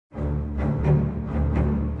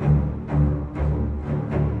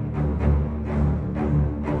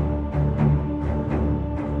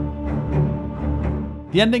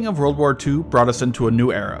The ending of World War II brought us into a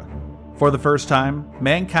new era. For the first time,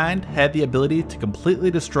 mankind had the ability to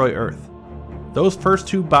completely destroy Earth. Those first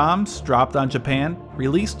 2 bombs dropped on Japan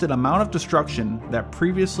released an amount of destruction that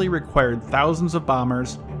previously required thousands of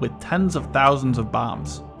bombers with tens of thousands of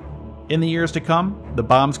bombs. In the years to come, the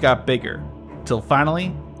bombs got bigger, till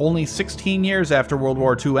finally, only 16 years after World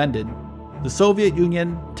War II ended, the Soviet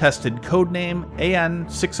Union tested codename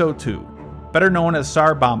AN-602, better known as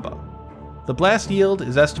Tsar Bomba. The blast yield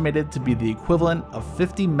is estimated to be the equivalent of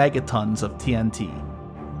 50 megatons of TNT,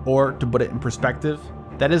 or to put it in perspective,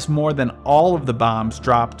 that is more than all of the bombs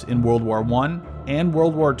dropped in World War I and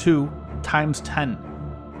World War II times 10.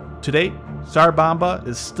 To date, Tsar Bomba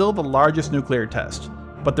is still the largest nuclear test,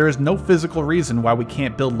 but there is no physical reason why we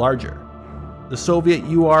can't build larger. The Soviet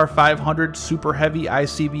UR-500 Super Heavy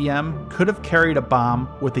ICBM could have carried a bomb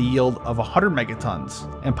with a yield of 100 megatons,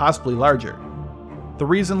 and possibly larger. The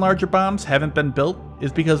reason larger bombs haven't been built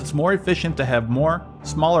is because it's more efficient to have more,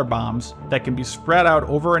 smaller bombs that can be spread out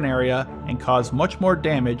over an area and cause much more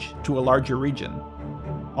damage to a larger region.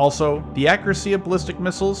 Also, the accuracy of ballistic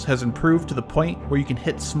missiles has improved to the point where you can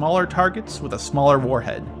hit smaller targets with a smaller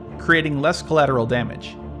warhead, creating less collateral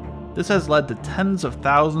damage. This has led to tens of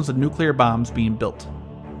thousands of nuclear bombs being built.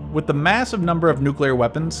 With the massive number of nuclear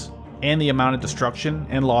weapons, and the amount of destruction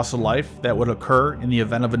and loss of life that would occur in the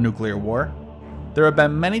event of a nuclear war, there have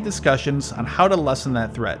been many discussions on how to lessen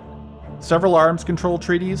that threat. Several arms control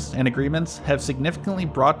treaties and agreements have significantly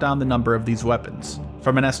brought down the number of these weapons,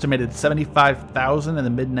 from an estimated 75,000 in the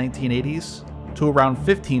mid-1980s to around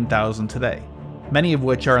 15,000 today, many of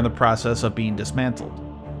which are in the process of being dismantled.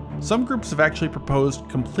 Some groups have actually proposed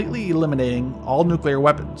completely eliminating all nuclear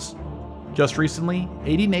weapons. Just recently,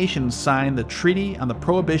 80 nations signed the Treaty on the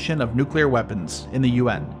Prohibition of Nuclear Weapons in the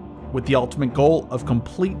UN, with the ultimate goal of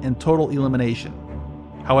complete and total elimination.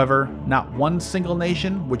 However, not one single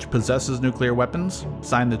nation which possesses nuclear weapons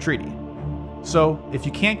signed the treaty. So, if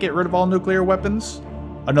you can't get rid of all nuclear weapons,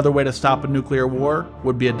 another way to stop a nuclear war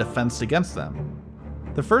would be a defense against them.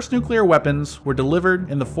 The first nuclear weapons were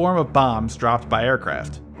delivered in the form of bombs dropped by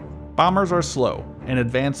aircraft. Bombers are slow, and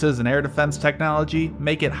advances in air defense technology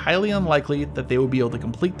make it highly unlikely that they will be able to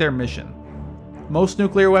complete their mission. Most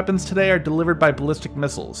nuclear weapons today are delivered by ballistic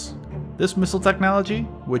missiles. This missile technology,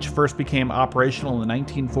 which first became operational in the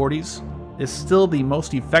 1940s, is still the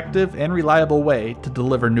most effective and reliable way to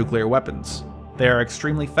deliver nuclear weapons. They are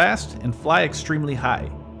extremely fast and fly extremely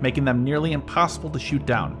high, making them nearly impossible to shoot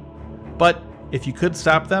down. But if you could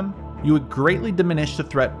stop them, you would greatly diminish the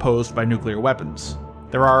threat posed by nuclear weapons.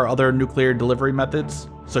 There are other nuclear delivery methods,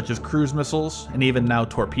 such as cruise missiles and even now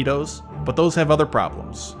torpedoes, but those have other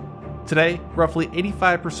problems. Today, roughly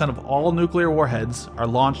 85% of all nuclear warheads are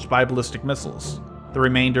launched by ballistic missiles, the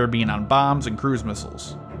remainder being on bombs and cruise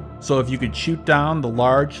missiles. So if you could shoot down the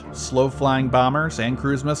large, slow-flying bombers and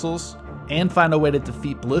cruise missiles, and find a way to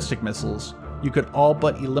defeat ballistic missiles, you could all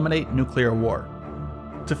but eliminate nuclear war.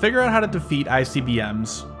 To figure out how to defeat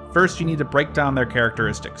ICBMs, first you need to break down their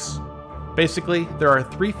characteristics. Basically, there are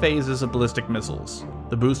 3 phases of ballistic missiles.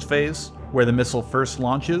 The boost phase, where the missile first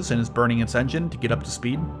launches and is burning its engine to get up to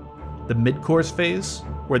speed. The mid-course phase,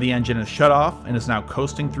 where the engine is shut off and is now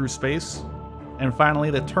coasting through space. And finally,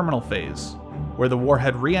 the terminal phase, where the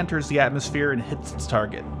warhead re-enters the atmosphere and hits its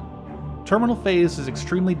target. Terminal phase is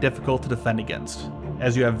extremely difficult to defend against,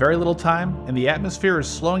 as you have very little time and the atmosphere is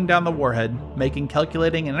slowing down the warhead, making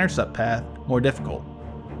calculating an intercept path more difficult.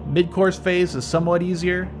 Mid-course phase is somewhat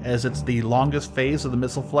easier, as it's the longest phase of the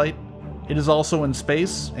missile flight. It is also in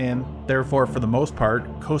space, and therefore for the most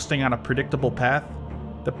part, coasting on a predictable path.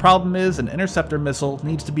 The problem is an interceptor missile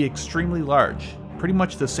needs to be extremely large, pretty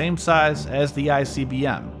much the same size as the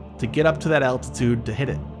ICBM, to get up to that altitude to hit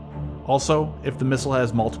it. Also, if the missile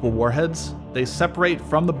has multiple warheads, they separate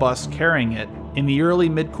from the bus carrying it in the early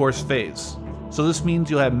mid-course phase, so this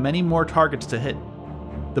means you'll have many more targets to hit.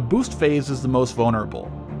 The boost phase is the most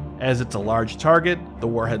vulnerable, as it's a large target, the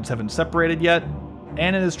warheads haven't separated yet,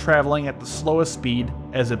 and it is traveling at the slowest speed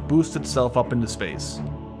as it boosts itself up into space.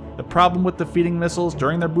 The problem with defeating missiles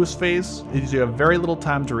during their boost phase is you have very little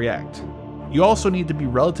time to react. You also need to be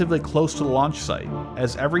relatively close to the launch site,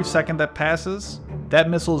 as every second that passes, that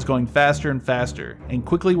missile is going faster and faster, and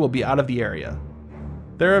quickly will be out of the area.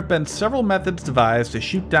 There have been several methods devised to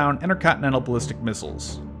shoot down intercontinental ballistic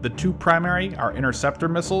missiles. The 2 primary are interceptor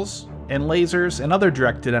missiles, and lasers and other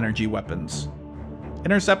directed energy weapons.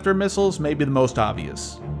 Interceptor missiles may be the most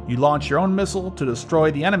obvious. You launch your own missile to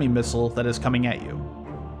destroy the enemy missile that is coming at you.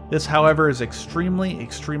 This, however, is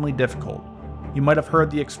extremely difficult. You might have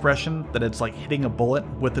heard the expression that it's like hitting a bullet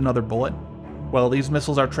with another bullet. Well, these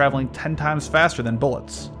missiles are traveling 10 times faster than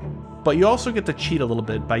bullets. But you also get to cheat a little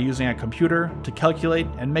bit by using a computer to calculate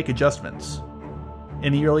and make adjustments.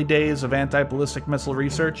 In the early days of anti-ballistic missile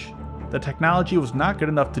research, the technology was not good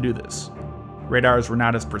enough to do this. Radars were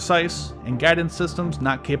not as precise, and guidance systems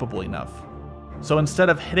not capable enough. So instead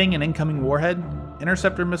of hitting an incoming warhead,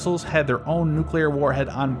 interceptor missiles had their own nuclear warhead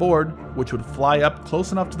on board, which would fly up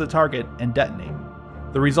close enough to the target and detonate.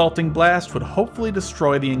 The resulting blast would hopefully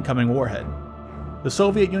destroy the incoming warhead. The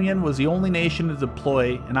Soviet Union was the only nation to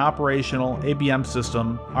deploy an operational ABM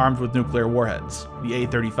system armed with nuclear warheads, the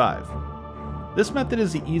A-35. This method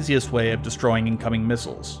is the easiest way of destroying incoming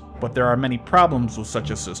missiles, but there are many problems with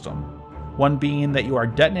such a system. One being that you are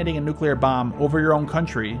detonating a nuclear bomb over your own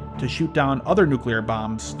country to shoot down other nuclear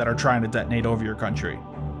bombs that are trying to detonate over your country.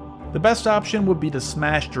 The best option would be to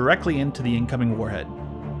smash directly into the incoming warhead.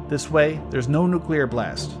 This way, there's no nuclear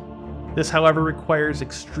blast. This, however, requires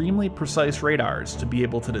extremely precise radars to be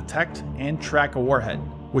able to detect and track a warhead,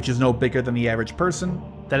 which is no bigger than the average person,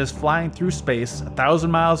 that is flying through space 1,000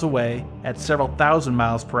 miles away at several thousand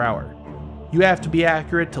miles per hour. You have to be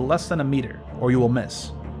accurate to less than a meter, or you will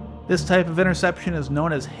miss. This type of interception is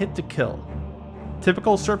known as hit-to-kill.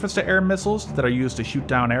 Typical surface-to-air missiles that are used to shoot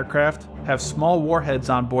down aircraft have small warheads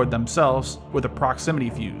on board themselves with a proximity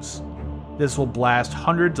fuse. This will blast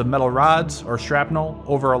hundreds of metal rods or shrapnel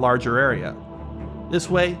over a larger area. This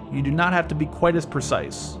way, you do not have to be quite as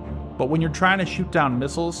precise, but when you're trying to shoot down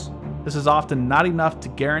missiles, this is often not enough to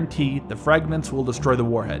guarantee the fragments will destroy the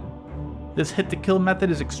warhead. This hit-to-kill method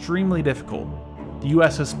is extremely difficult. The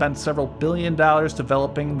US has spent several $1 billion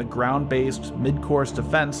developing the ground-based mid-course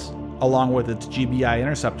defense along with its GBI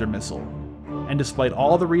interceptor missile, and despite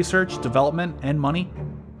all the research, development, and money,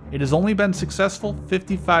 it has only been successful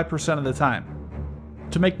 55% of the time.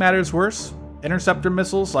 To make matters worse, interceptor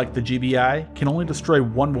missiles like the GBI can only destroy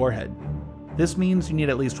one warhead. This means you need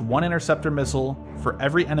at least one interceptor missile for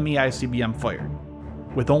every enemy ICBM fired.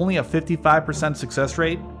 With only a 55% success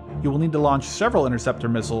rate, you will need to launch several interceptor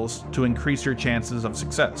missiles to increase your chances of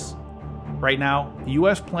success. Right now, the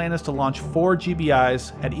US plan is to launch 4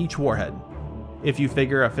 GBIs at each warhead. If you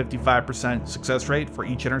figure a 55% success rate for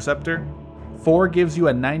each interceptor, 4 gives you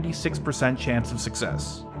a 96% chance of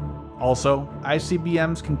success. Also,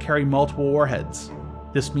 ICBMs can carry multiple warheads.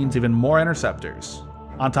 This means even more interceptors.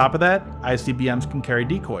 On top of that, ICBMs can carry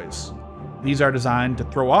decoys. These are designed to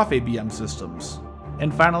throw off ABM systems.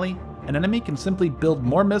 And finally, an enemy can simply build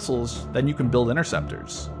more missiles than you can build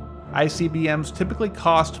interceptors. ICBMs typically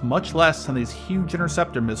cost much less than these huge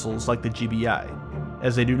interceptor missiles like the GBI,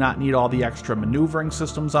 as they do not need all the extra maneuvering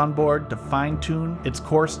systems on board to fine-tune its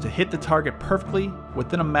course to hit the target perfectly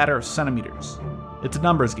within a matter of centimeters. It's a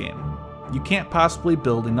numbers game. You can't possibly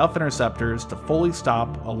build enough interceptors to fully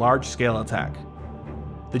stop a large-scale attack.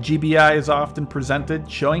 The GBI is often presented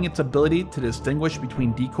showing its ability to distinguish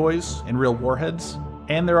between decoys and real warheads,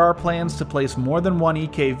 and there are plans to place more than one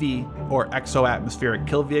EKV, or exo-atmospheric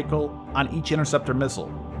kill vehicle, on each interceptor missile.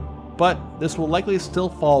 But this will likely still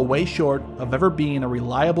fall way short of ever being a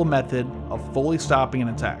reliable method of fully stopping an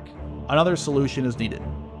attack. Another solution is needed.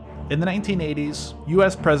 In the 1980s,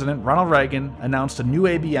 US President Ronald Reagan announced a new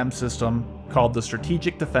ABM system called the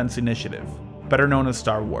Strategic Defense Initiative, better known as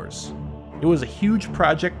Star Wars. It was a huge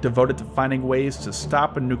project devoted to finding ways to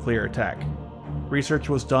stop a nuclear attack. Research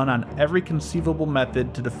was done on every conceivable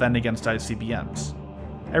method to defend against ICBMs.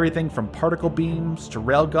 Everything from particle beams to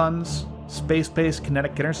railguns, space-based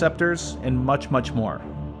kinetic interceptors, and much more.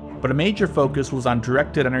 But a major focus was on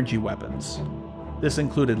directed energy weapons. This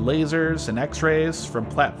included lasers and X-rays from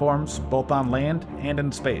platforms both on land and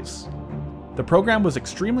in space. The program was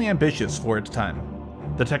extremely ambitious for its time.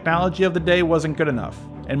 The technology of the day wasn't good enough,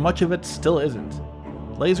 and much of it still isn't.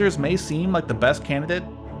 Lasers may seem like the best candidate,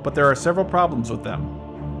 but there are several problems with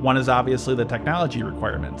them. One is obviously the technology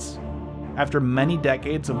requirements. After many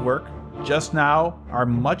decades of work, just now are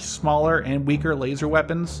much smaller and weaker laser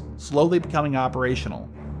weapons slowly becoming operational.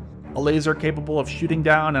 A laser capable of shooting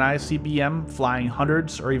down an ICBM flying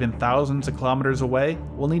hundreds or even thousands of kilometers away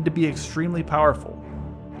will need to be extremely powerful.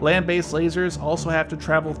 Land-based lasers also have to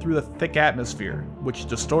travel through the thick atmosphere, which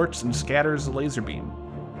distorts and scatters the laser beam.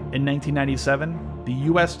 In 1997, the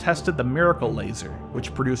US tested the Miracle laser,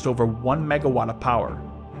 which produced over 1 megawatt of power.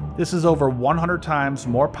 This is over 100 times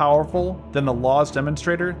more powerful than the LAWS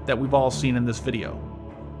demonstrator that we've all seen in this video.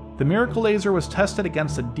 The Miracle laser was tested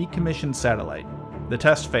against a decommissioned satellite. The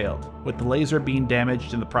test failed, with the laser being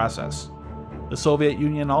damaged in the process. The Soviet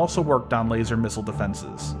Union also worked on laser missile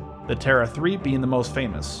defenses, the Terra 3 being the most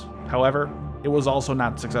famous. However, it was also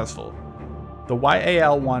not successful. The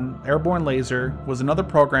YAL-1 airborne laser was another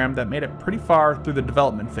program that made it pretty far through the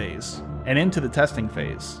development phase, and into the testing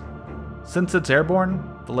phase. Since it's airborne,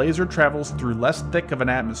 the laser travels through less thick of an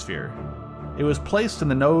atmosphere. It was placed in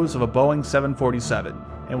the nose of a Boeing 747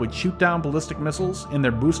 and would shoot down ballistic missiles in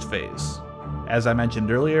their boost phase. As I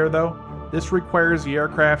mentioned earlier though, this requires the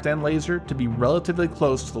aircraft and laser to be relatively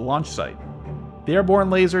close to the launch site. The airborne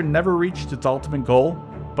laser never reached its ultimate goal,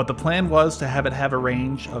 but the plan was to have it have a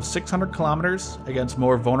range of 600 kilometers against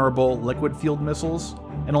more vulnerable liquid-fueled missiles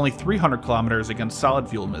and only 300 kilometers against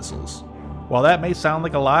solid-fueled missiles. While that may sound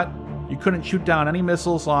like a lot, you couldn't shoot down any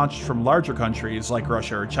missiles launched from larger countries like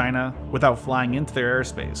Russia or China without flying into their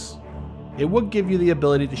airspace. It would give you the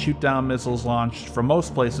ability to shoot down missiles launched from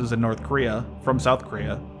most places in North Korea from South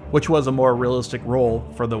Korea, which was a more realistic role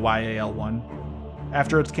for the YAL-1.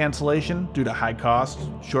 After its cancellation due to high cost,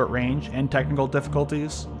 short range, and technical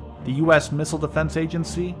difficulties, the US Missile Defense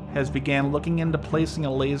Agency has began looking into placing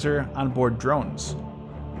a laser on board drones.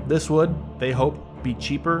 This would, they hope, be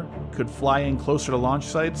cheaper, could fly in closer to launch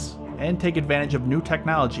sites, and take advantage of new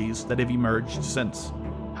technologies that have emerged since.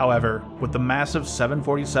 However, with the massive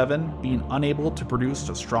 747 being unable to produce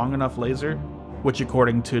a strong enough laser, which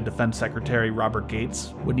according to Defense Secretary Robert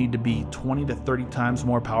Gates would need to be 20 to 30 times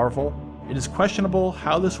more powerful, it is questionable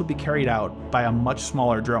how this would be carried out by a much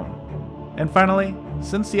smaller drone. And finally,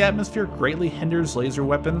 since the atmosphere greatly hinders laser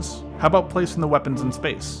weapons, how about placing the weapons in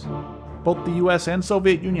space? Both the US and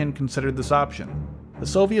Soviet Union considered this option. The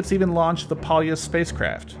Soviets even launched the Polyus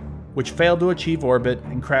spacecraft, which failed to achieve orbit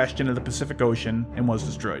and crashed into the Pacific Ocean and was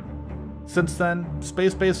destroyed. Since then,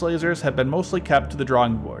 space-based lasers have been mostly kept to the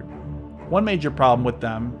drawing board. One major problem with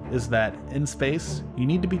them is that, in space, you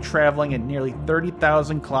need to be traveling at nearly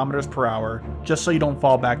 30,000 kilometers per hour just so you don't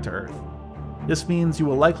fall back to Earth. This means you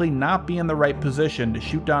will likely not be in the right position to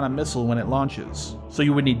shoot down a missile when it launches, so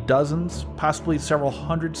you would need dozens, possibly several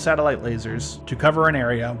hundred satellite lasers to cover an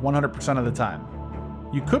area 100% of the time.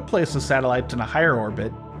 You could place the satellites in a higher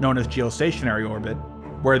orbit, known as geostationary orbit,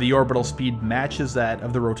 where the orbital speed matches that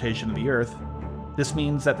of the rotation of the Earth. This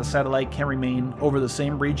means that the satellite can remain over the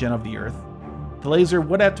same region of the Earth. The laser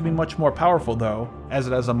would have to be much more powerful though, as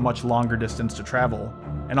it has a much longer distance to travel,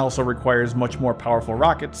 and also requires much more powerful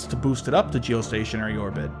rockets to boost it up to geostationary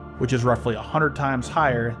orbit, which is roughly 100 times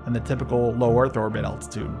higher than the typical low Earth orbit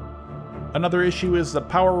altitude. Another issue is the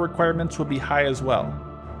power requirements would be high as well.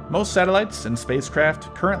 Most satellites and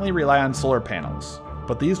spacecraft currently rely on solar panels,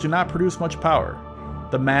 but these do not produce much power.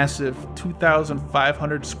 The massive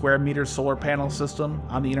 2,500 square meter solar panel system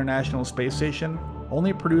on the International Space Station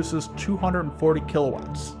only produces 240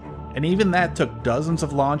 kilowatts, and even that took dozens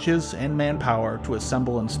of launches and manpower to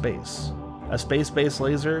assemble in space. A space-based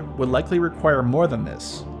laser would likely require more than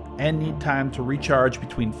this, and need time to recharge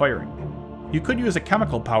between firing. You could use a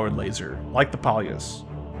chemical-powered laser, like the Polyus,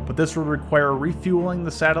 but this would require refueling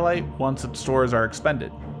the satellite once its stores are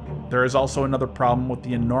expended. There is also another problem with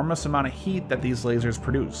the enormous amount of heat that these lasers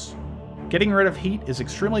produce. Getting rid of heat is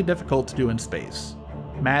extremely difficult to do in space.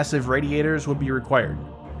 Massive radiators would be required,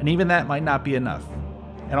 and even that might not be enough.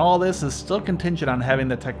 And all this is still contingent on having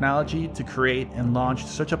the technology to create and launch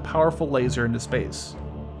such a powerful laser into space.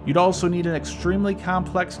 You'd also need an extremely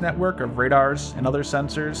complex network of radars and other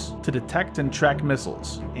sensors to detect and track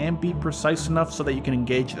missiles, and be precise enough so that you can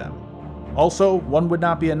engage them. Also, one would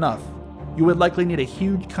not be enough. You would likely need a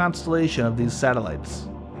huge constellation of these satellites.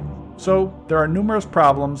 So, there are numerous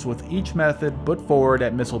problems with each method put forward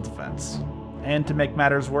at missile defense. And to make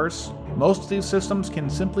matters worse, most of these systems can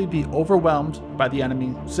simply be overwhelmed by the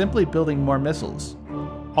enemy simply building more missiles.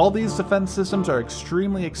 All these defense systems are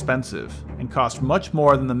extremely expensive and cost much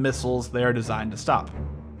more than the missiles they are designed to stop.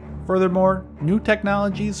 Furthermore, new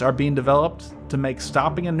technologies are being developed to make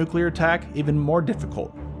stopping a nuclear attack even more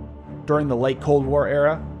difficult. During the late Cold War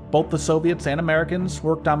era, both the Soviets and Americans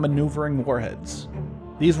worked on maneuvering warheads.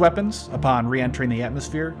 These weapons, upon re-entering the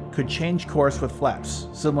atmosphere, could change course with flaps,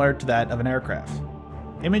 similar to that of an aircraft.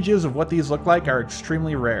 Images of what these look like are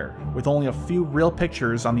extremely rare, with only a few real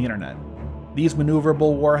pictures on the internet. These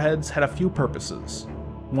maneuverable warheads had a few purposes.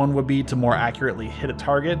 One would be to more accurately hit a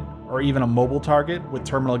target, or even a mobile target with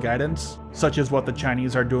terminal guidance, such as what the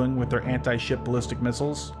Chinese are doing with their anti-ship ballistic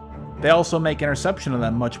missiles. They also make interception of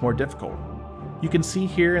them much more difficult. You can see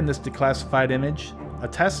here in this declassified image a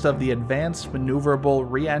test of the Advanced Maneuverable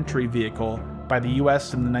Re-Entry Vehicle by the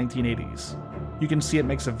US in the 1980s. You can see it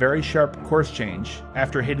makes a very sharp course change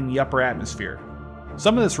after hitting the upper atmosphere.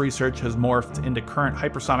 Some of this research has morphed into current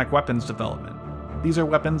hypersonic weapons development. These are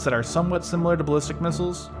weapons that are somewhat similar to ballistic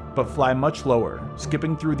missiles, but fly much lower,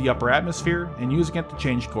 skipping through the upper atmosphere and using it to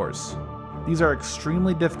change course. These are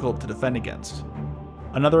extremely difficult to defend against.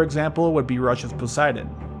 Another example would be Russia's Poseidon,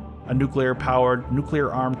 a nuclear-powered,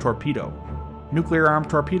 nuclear-armed torpedo. Nuclear-armed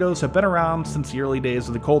torpedoes have been around since the early days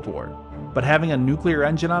of the Cold War. but having a nuclear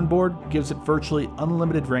engine on board gives it virtually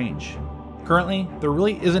unlimited range. Currently, there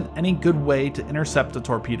really isn't any good way to intercept a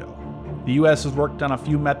torpedo. The US has worked on a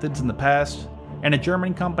few methods in the past, and a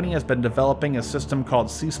German company has been developing a system called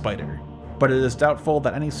Sea Spider, but it is doubtful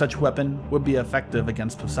that any such weapon would be effective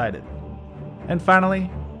against Poseidon. And finally,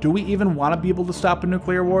 do we even want to be able to stop a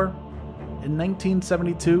nuclear war? In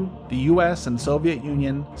 1972, the US and Soviet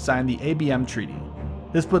Union signed the ABM Treaty.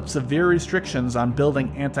 This put severe restrictions on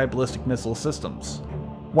building anti-ballistic missile systems.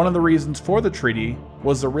 One of the reasons for the treaty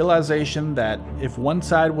was the realization that if one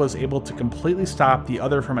side was able to completely stop the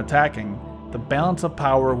other from attacking, the balance of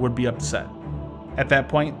power would be upset. At that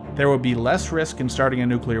point, there would be less risk in starting a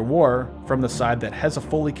nuclear war from the side that has a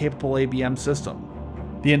fully capable ABM system.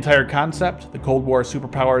 The entire concept the Cold War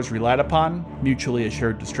superpowers relied upon, mutually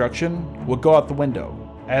assured destruction, would go out the window,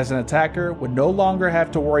 as an attacker would no longer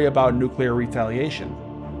have to worry about nuclear retaliation.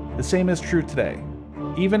 The same is true today.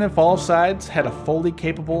 Even if all sides had a fully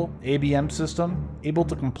capable ABM system able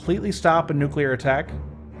to completely stop a nuclear attack,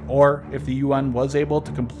 or if the UN was able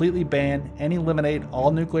to completely ban and eliminate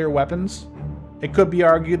all nuclear weapons, it could be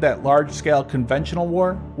argued that large-scale conventional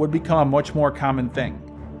war would become a much more common thing.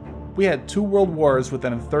 We had 2 world wars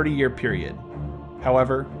within a 30-year period.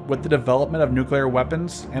 However, with the development of nuclear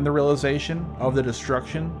weapons and the realization of the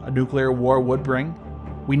destruction a nuclear war would bring,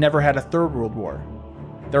 we never had a 3rd world war.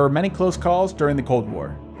 There were many close calls during the Cold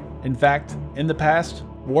War. In fact, in the past,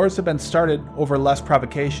 wars have been started over less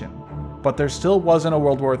provocation, but there still wasn't a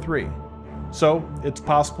World War III. So, it's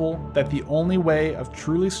possible that the only way of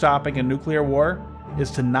truly stopping a nuclear war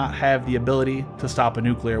is to not have the ability to stop a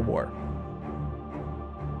nuclear war.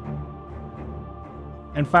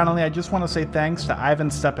 And finally, I just want to say thanks to Ivan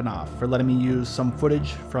Stepanov for letting me use some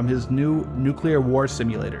footage from his new nuclear war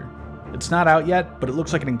simulator. It's not out yet, but it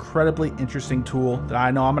looks like an incredibly interesting tool that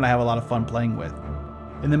I know I'm going to have a lot of fun playing with.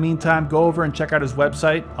 In the meantime, go over and check out his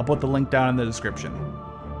website. I'll put the link down in the description.